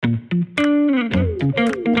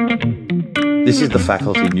This is the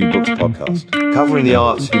Faculty New Books podcast, covering the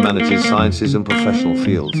arts, humanities, sciences, and professional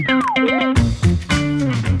fields.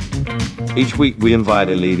 Each week, we invite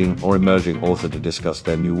a leading or emerging author to discuss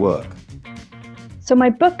their new work. So my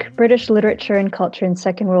book, British Literature and Culture in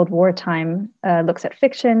Second World War Time, looks at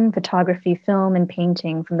fiction, photography, film, and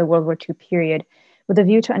painting from the World War II period, with a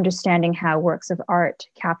view to understanding how works of art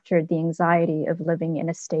captured the anxiety of living in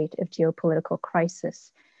a state of geopolitical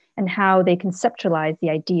crisis, and how they conceptualize the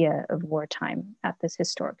idea of wartime at this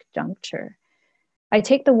historic juncture. I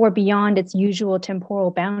take the war beyond its usual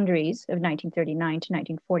temporal boundaries of 1939 to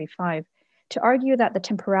 1945 to argue that the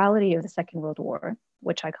temporality of the Second World War,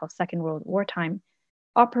 which I call Second World Wartime,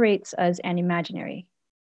 operates as an imaginary.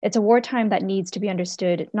 It's a wartime that needs to be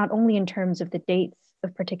understood not only in terms of the dates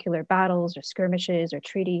of particular battles or skirmishes or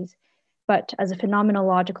treaties, but as a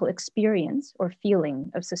phenomenological experience or feeling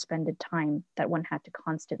of suspended time that one had to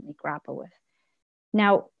constantly grapple with.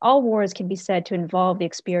 Now, all wars can be said to involve the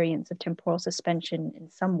experience of temporal suspension in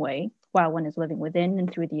some way while one is living within and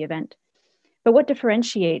through the event. But what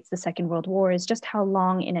differentiates the Second World War is just how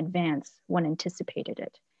long in advance one anticipated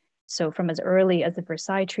it. So from as early as the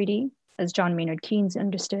Versailles Treaty, as John Maynard Keynes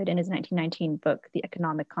understood in his 1919 book, The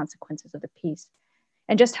Economic Consequences of the Peace,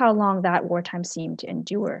 and just how long that wartime seemed to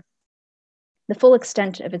endure. The full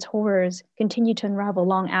extent of its horrors continued to unravel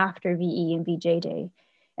long after VE and VJ Day,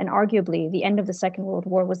 and arguably the end of the Second World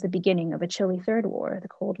War was the beginning of a chilly Third War, the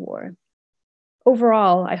Cold War.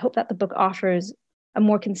 Overall, I hope that the book offers a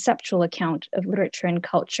more conceptual account of literature and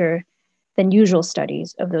culture than usual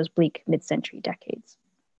studies of those bleak mid-century decades.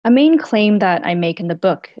 A main claim that I make in the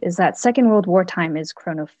book is that Second World War time is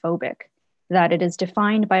chronophobic, that it is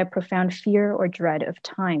defined by a profound fear or dread of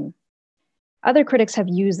time. Other critics have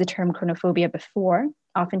used the term chronophobia before,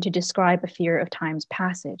 often to describe a fear of time's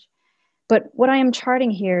passage. But what I am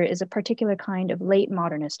charting here is a particular kind of late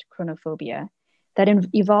modernist chronophobia that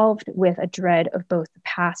evolved with a dread of both the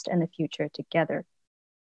past and the future together.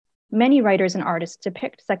 Many writers and artists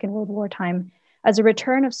depict Second World War time as a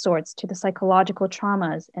return of sorts to the psychological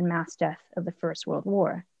traumas and mass death of the First World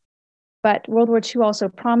War. But World War II also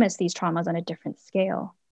promised these traumas on a different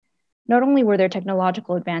scale. Not only were there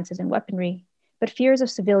technological advances in weaponry, but fears of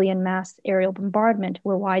civilian mass aerial bombardment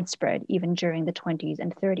were widespread even during the 20s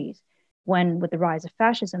and 30s, when, with the rise of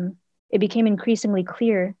fascism, it became increasingly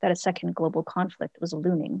clear that a second global conflict was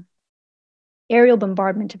looming. Aerial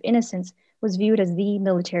bombardment of innocents was viewed as the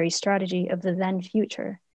military strategy of the then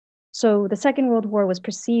future. So the Second World War was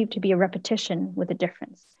perceived to be a repetition with a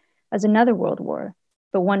difference, as another world war,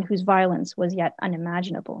 but one whose violence was yet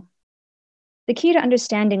unimaginable. The key to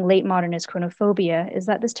understanding late modernist chronophobia is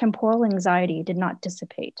that this temporal anxiety did not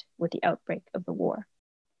dissipate with the outbreak of the war.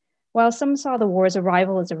 While some saw the war's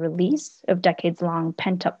arrival as a release of decades-long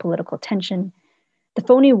pent-up political tension, the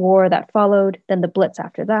phony war that followed, then the Blitz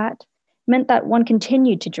after that, meant that one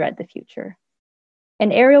continued to dread the future.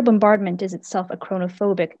 And aerial bombardment is itself a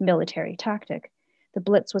chronophobic military tactic. The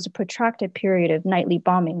Blitz was a protracted period of nightly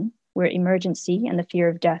bombing, where emergency and the fear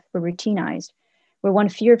of death were routinized, where one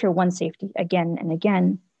feared for one's safety again and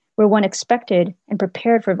again, where one expected and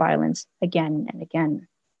prepared for violence again and again.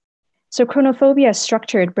 So chronophobia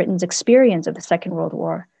structured Britain's experience of the Second World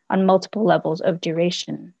War on multiple levels of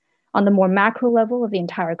duration, on the more macro level of the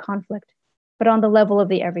entire conflict, but on the level of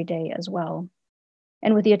the everyday as well.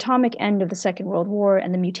 And with the atomic end of the Second World War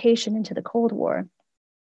and the mutation into the Cold War,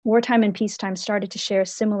 wartime and peacetime started to share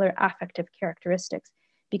similar affective characteristics,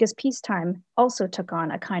 because peacetime also took on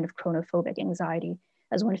a kind of chronophobic anxiety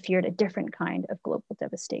as one feared a different kind of global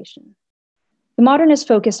devastation. The modernists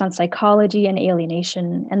focused on psychology and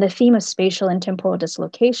alienation, and the theme of spatial and temporal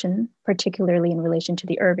dislocation, particularly in relation to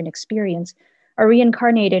the urban experience, are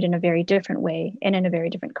reincarnated in a very different way and in a very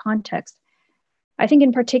different context. I think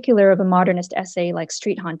in particular of a modernist essay like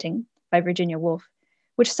Street Haunting by Virginia Woolf,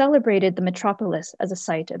 which celebrated the metropolis as a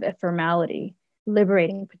site of ephemerality,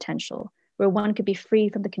 liberating potential, where one could be free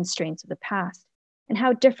from the constraints of the past, and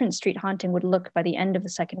how different street haunting would look by the end of the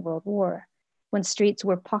Second World War, when streets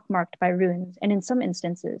were pockmarked by ruins and in some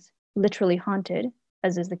instances, literally haunted,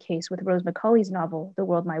 as is the case with Rose Macaulay's novel, The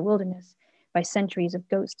World My Wilderness, by centuries of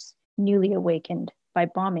ghosts newly awakened by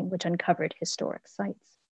bombing which uncovered historic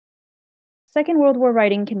sites. Second World War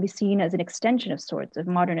writing can be seen as an extension of sorts of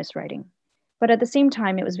modernist writing, but at the same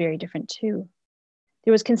time it was very different too.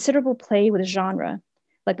 There was considerable play with genre,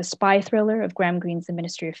 like the spy thriller of Graham Greene's The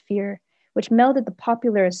Ministry of Fear, which melded the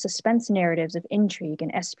popular suspense narratives of intrigue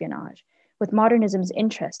and espionage with modernism's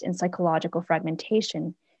interest in psychological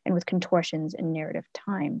fragmentation and with contortions in narrative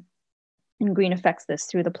time. And Greene affects this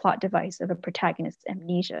through the plot device of a protagonist's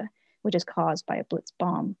amnesia, which is caused by a Blitz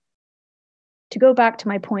bomb. To go back to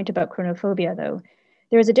my point about chronophobia, though,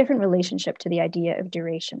 there is a different relationship to the idea of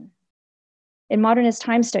duration. In modernist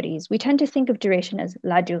time studies, we tend to think of duration as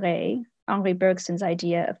la durée, Henri Bergson's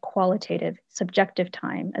idea of qualitative, subjective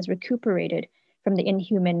time as recuperated from the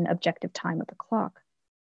inhuman objective time of the clock.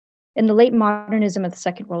 In the late modernism of the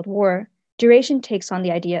Second World War, duration takes on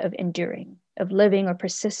the idea of enduring, of living or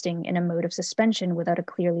persisting in a mode of suspension without a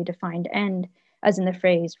clearly defined end, as in the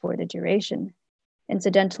phrase for the duration.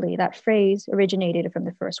 Incidentally, that phrase originated from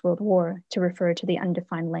the First World War to refer to the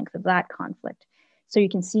undefined length of that conflict. So you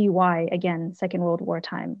can see why, again, Second World War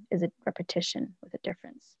time is a repetition with a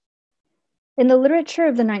difference. In the literature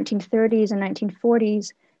of the 1930s and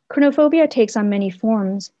 1940s, chronophobia takes on many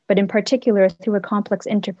forms, but in particular through a complex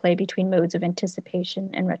interplay between modes of anticipation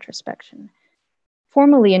and retrospection.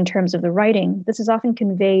 Formally, in terms of the writing, this is often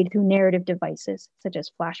conveyed through narrative devices, such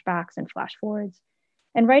as flashbacks and flash forwards,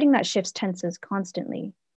 and writing that shifts tenses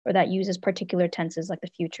constantly, or that uses particular tenses like the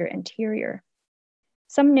future anterior.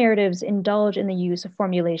 Some narratives indulge in the use of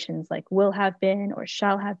formulations like will have been or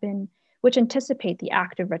shall have been, which anticipate the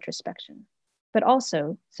act of retrospection, but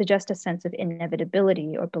also suggest a sense of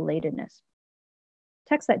inevitability or belatedness.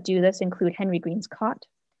 Texts that do this include Henry Green's Caught,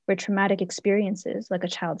 where traumatic experiences like a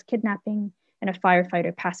child's kidnapping and a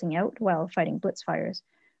firefighter passing out while fighting blitz fires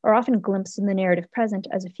are often glimpsed in the narrative present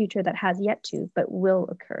as a future that has yet to, but will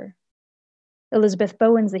occur. Elizabeth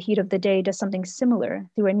Bowen's The Heat of the Day does something similar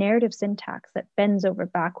through a narrative syntax that bends over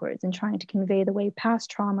backwards in trying to convey the way past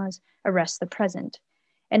traumas arrest the present,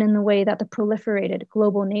 and in the way that the proliferated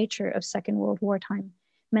global nature of Second World War time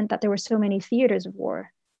meant that there were so many theaters of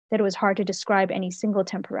war that it was hard to describe any single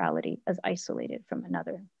temporality as isolated from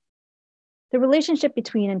another. The relationship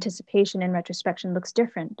between anticipation and retrospection looks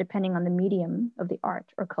different depending on the medium of the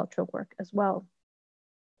art or cultural work as well.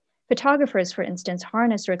 Photographers, for instance,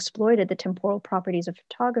 harnessed or exploited the temporal properties of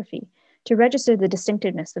photography to register the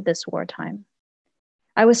distinctiveness of this wartime.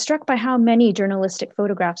 I was struck by how many journalistic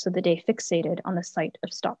photographs of the day fixated on the sight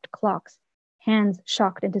of stopped clocks, hands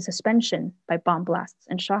shocked into suspension by bomb blasts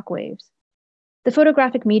and shock waves. The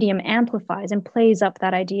photographic medium amplifies and plays up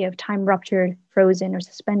that idea of time ruptured, frozen, or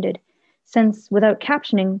suspended, since without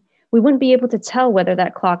captioning, we wouldn't be able to tell whether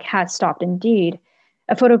that clock has stopped indeed.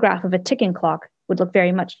 A photograph of a ticking clock would look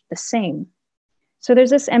very much the same. So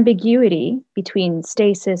there's this ambiguity between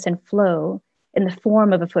stasis and flow in the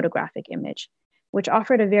form of a photographic image, which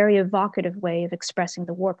offered a very evocative way of expressing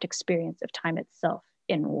the warped experience of time itself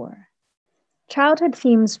in war. Childhood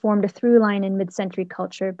themes formed a through line in mid-century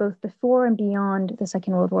culture, both before and beyond the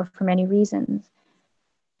Second World War for many reasons.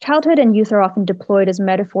 Childhood and youth are often deployed as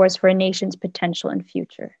metaphors for a nation's potential and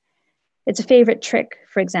future. It's a favorite trick,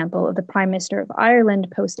 for example, of the Prime Minister of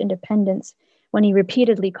Ireland post-independence, when he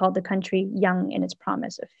repeatedly called the country young in its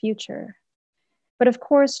promise of future. But of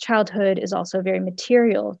course, childhood is also a very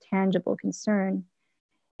material, tangible concern.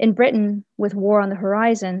 In Britain, with war on the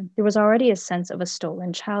horizon, there was already a sense of a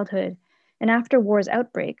stolen childhood. And after war's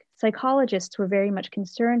outbreak, psychologists were very much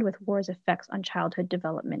concerned with war's effects on childhood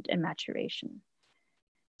development and maturation.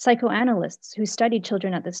 Psychoanalysts who studied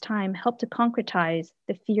children at this time helped to concretize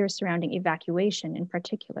the fear surrounding evacuation in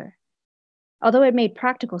particular. Although it made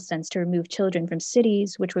practical sense to remove children from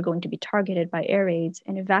cities which were going to be targeted by air raids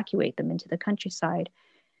and evacuate them into the countryside,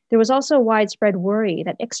 there was also widespread worry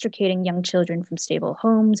that extricating young children from stable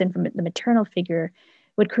homes and from the maternal figure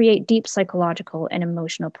would create deep psychological and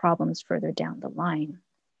emotional problems further down the line.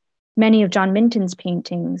 Many of John Minton's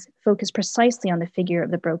paintings focus precisely on the figure of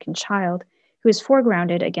the broken child, who is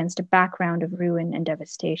foregrounded against a background of ruin and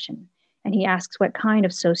devastation, and he asks what kind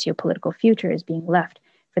of socio-political future is being left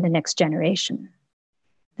for the next generation.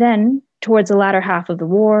 Then, towards the latter half of the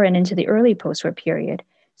war and into the early post-war period,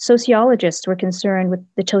 sociologists were concerned with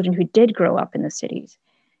the children who did grow up in the cities,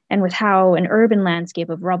 and with how an urban landscape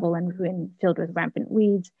of rubble and ruin filled with rampant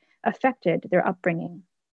weeds affected their upbringing.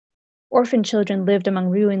 Orphan children lived among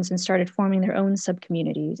ruins and started forming their own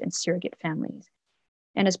subcommunities and surrogate families.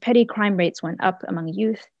 And as petty crime rates went up among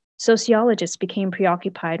youth, sociologists became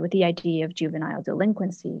preoccupied with the idea of juvenile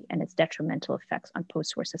delinquency and its detrimental effects on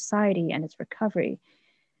post-war society and its recovery.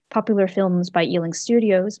 Popular films by Ealing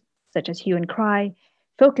Studios, such as Hue and Cry,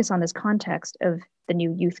 focus on this context of the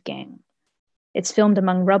new youth gang. It's filmed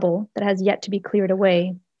among rubble that has yet to be cleared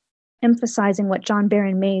away, emphasizing what John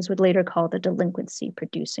Baron Mays would later call the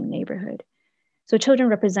delinquency-producing neighborhood. So children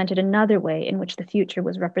represented another way in which the future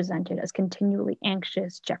was represented as continually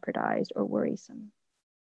anxious, jeopardized, or worrisome.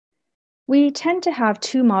 We tend to have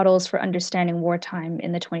two models for understanding wartime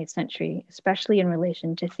in the 20th century, especially in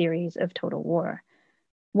relation to theories of total war.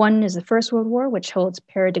 One is the First World War, which holds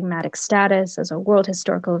paradigmatic status as a world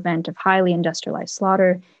historical event of highly industrialized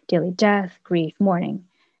slaughter, daily death, grief, mourning.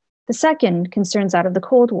 The second concerns that of the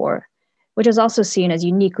Cold War, which is also seen as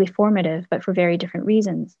uniquely formative, but for very different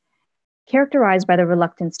reasons. Characterized by the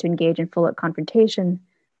reluctance to engage in full-out confrontation,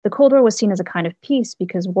 the Cold War was seen as a kind of peace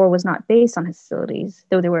because war was not based on hostilities,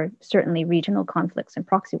 though there were certainly regional conflicts and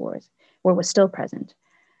proxy wars. War was still present,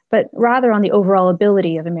 but rather on the overall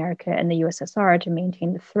ability of America and the USSR to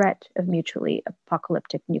maintain the threat of mutually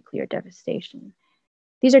apocalyptic nuclear devastation.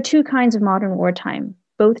 These are two kinds of modern wartime,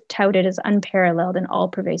 both touted as unparalleled and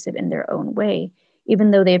all-pervasive in their own way,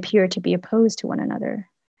 even though they appear to be opposed to one another.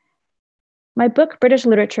 My book, British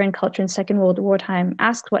Literature and Culture in Second World Wartime,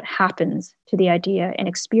 asks what happens to the idea and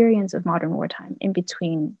experience of modern wartime in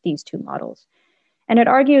between these two models. And it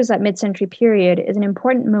argues that mid-century period is an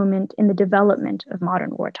important moment in the development of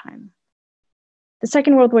modern wartime. The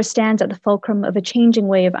Second World War stands at the fulcrum of a changing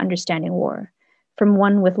way of understanding war, from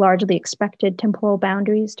one with largely expected temporal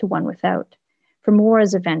boundaries to one without, from war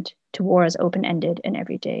as event to war as open-ended and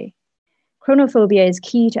everyday. Chronophobia is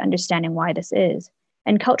key to understanding why this is,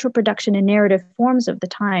 and cultural production and narrative forms of the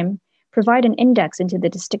time provide an index into the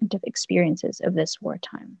distinctive experiences of this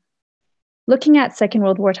wartime. Looking at Second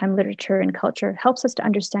World Wartime literature and culture helps us to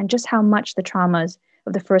understand just how much the traumas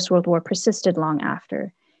of the First World War persisted long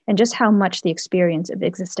after, and just how much the experience of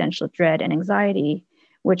existential dread and anxiety,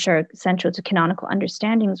 which are central to canonical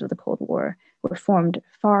understandings of the Cold War, were formed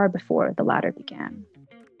far before the latter began.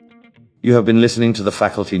 You have been listening to the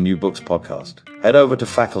Faculty New Books podcast. Head over to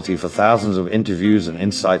Faculty for thousands of interviews and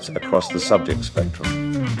insights across the subject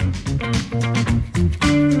spectrum.